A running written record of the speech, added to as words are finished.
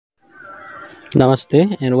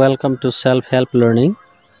Namaste and welcome to Self-Help Learning.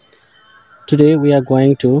 Today we are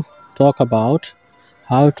going to talk about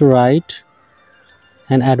how to write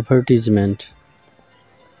an advertisement.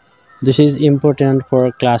 This is important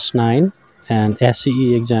for class 9 and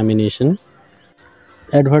SEE examination.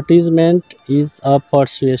 Advertisement is a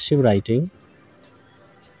persuasive writing.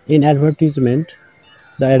 In advertisement,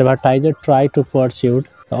 the advertiser try to persuade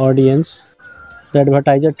the audience. The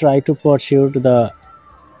advertiser try to persuade the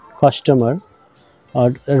customer,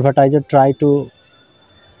 or advertiser try to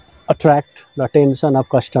attract the attention of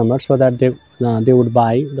customers so that they would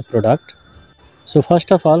buy the product. So first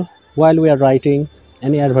of all, while we are writing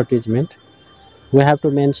any advertisement, we have to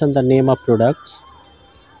mention the name of products,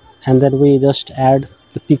 and then we just add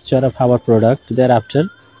the picture of our product. Thereafter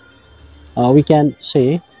we can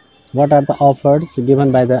say what are the offers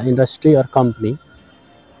given by the industry or company,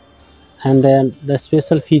 and then the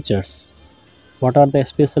special features, what are the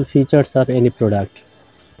special features of any product.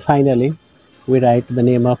 Finally, we write the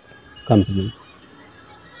name of company.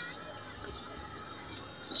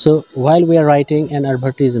 So while we are writing an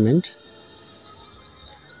advertisement,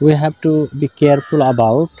 we have to be careful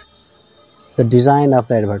about the design of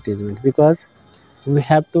the advertisement, because we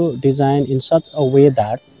have to design in such a way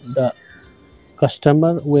that the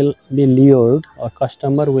customer will be lured, or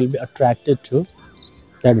customer will be attracted to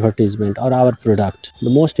the advertisement or our product. The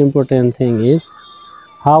most important thing is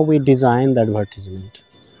how we design the advertisement.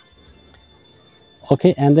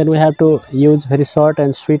 Okay, and then we have to use very short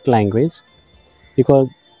and sweet language, because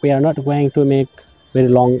we are not going to make very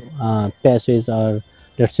long passage, or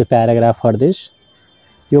let's say paragraph for this.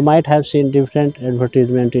 You might have seen different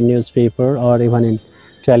advertisement in newspaper or even in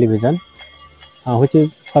television, which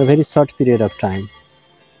is for a very short period of time.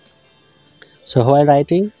 So while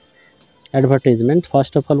writing advertisement,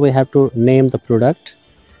 first of all we have to name the product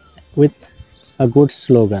with a good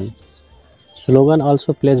slogan. Slogan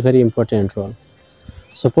also plays very important role.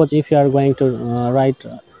 Suppose if you are going to write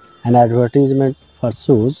an advertisement for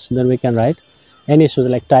shoes, then we can write any shoes,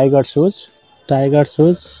 like tiger shoes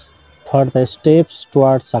for the steps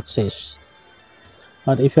towards success.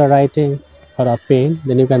 Or if you are writing for a pen,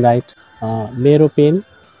 then you can write Mero pen,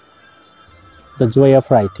 the joy of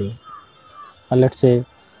writing. Or let's say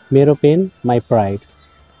Mero pen, my pride.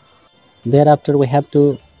 Thereafter we have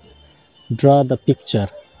to draw the picture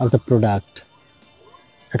of the product,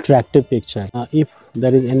 attractive picture. If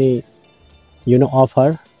there is any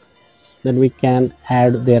offer, then we can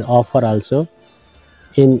add their offer also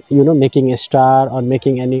in making a star or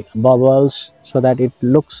making any bubbles so that it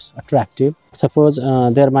looks attractive. Suppose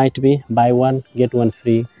there might be buy one get one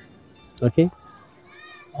free. Okay,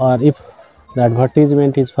 or if the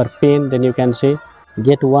advertisement is for pen, then you can say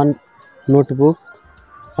get one notebook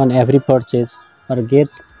on every purchase, or get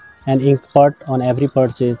an ink pot on every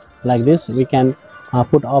purchase. Like this we can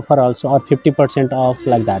put offer also, or 50% off,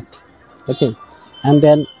 like that. Okay, and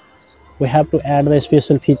then we have to add the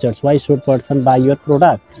special features. Why should person buy your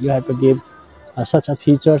product? You have to give such a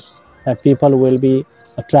features that people will be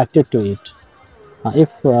attracted to it. If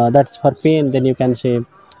that's for pen, then you can say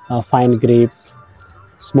fine grip,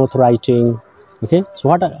 smooth writing. Okay, so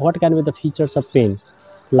what can be the features of pen?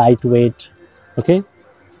 Lightweight. Okay,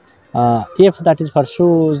 if that is for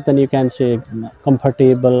shoes, then you can say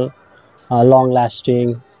comfortable, long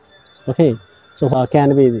lasting. Okay, so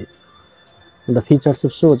can be the features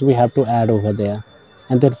of shoes we have to add over there.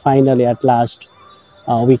 And then finally, at last,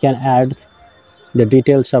 we can add the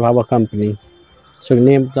details of our company. So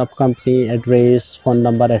name of company, address, phone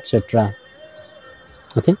number, etc.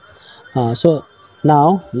 Okay, so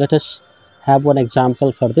now let us have one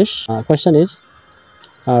example for this. Question is,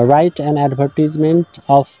 write an advertisement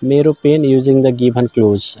of Mero pen using the given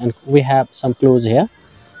clues, and we have some clues here.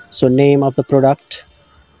 So name of the product,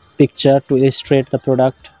 picture to illustrate the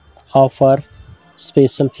product, offer,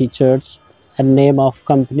 special features, and name of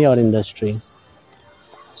company or industry.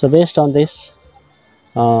 So based on this,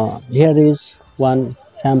 here is one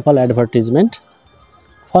sample advertisement.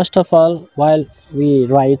 First of all, while we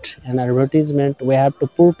write an advertisement, we have to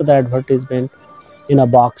put the advertisement in a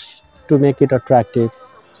box to make it attractive.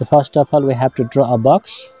 So first of all, we have to draw a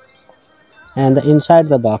box, and inside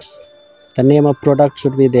the box the name of product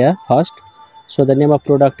should be there first. So the name of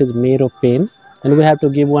product is Mero pen, and we have to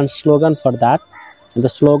give one slogan for that. And the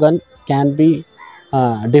slogan can be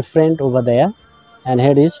different over there. And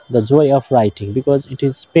here is the joy of writing, because it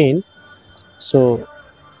is pen, so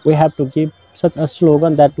we have to give such a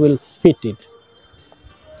slogan that will fit it.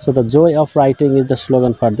 So the joy of writing is the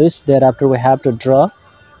slogan for this. Thereafter we have to draw.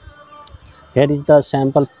 Here is the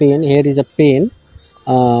sample pen, here is a pen,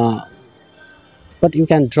 but you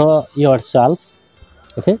can draw yourself.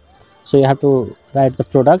 Okay, So you have to write the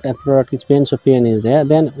product, and product is pen, so pen is there.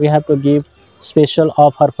 Then we have to give special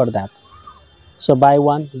offer for that. So buy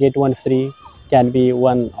one get one free, can be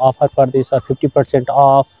one offer for this, or 50%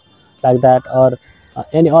 off, like that, or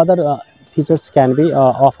any other features can be,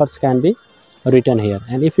 offers can be written here.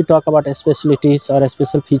 And if you talk about specialties or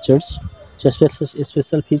special features, so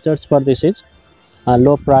special features for this is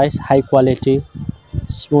low price, high quality,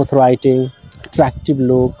 smooth writing, attractive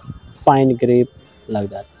look, fine grip, like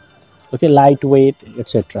that. Okay, lightweight,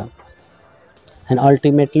 etc. And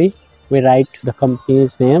ultimately we write the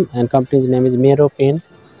company's name, and company's name is Mero Pen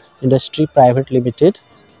Industry Private Limited,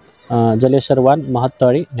 Jaleshwar 1,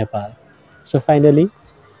 Mahattari, Nepal. So finally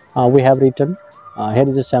we have written, here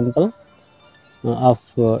is a sample of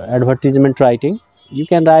advertisement writing. You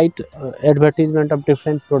can write advertisement of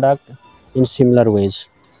different product in similar ways.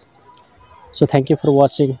 So thank you for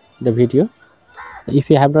watching the video. If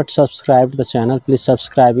you have not subscribed the channel, please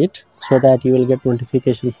subscribe it, so that you will get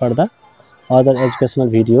notification for the other educational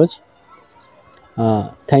videos.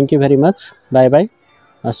 Thank you very much. Bye bye.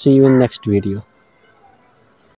 See you in next video.